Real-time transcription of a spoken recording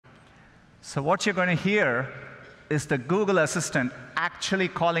So what you're going to hear is the Google Assistant actually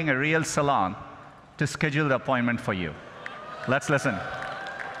calling a real salon to schedule the appointment for you. Let's listen.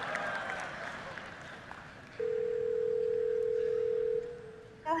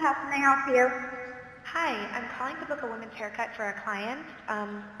 So how can I help you? Hi, I'm calling to book a women's haircut for a client.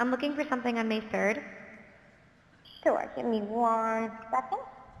 I'm looking for something on May 3rd. Sure, give me 1 second.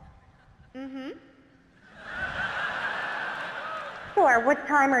 Mm-hmm. Sure, what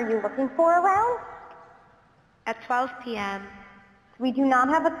time are you looking for around? At 12 p.m. We do not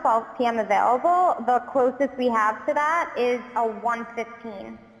have a 12 p.m. available. The closest we have to that is a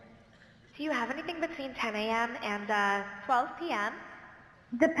 1:15. Do you have anything between 10 a.m. and 12 p.m.?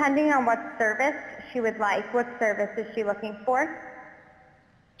 Depending on what service she would like. What service is she looking for?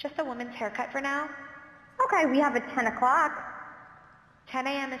 Just a woman's haircut for now. Okay, we have a 10 o'clock. 10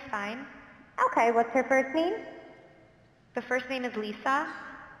 a.m. is fine. Okay, what's her first name? The first name is Lisa.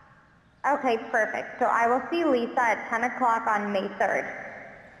 Okay, perfect. So I will see Lisa at 10 o'clock on May 3rd.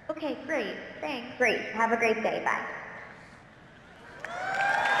 Okay, great. Thanks. Great. Have a great day. Bye.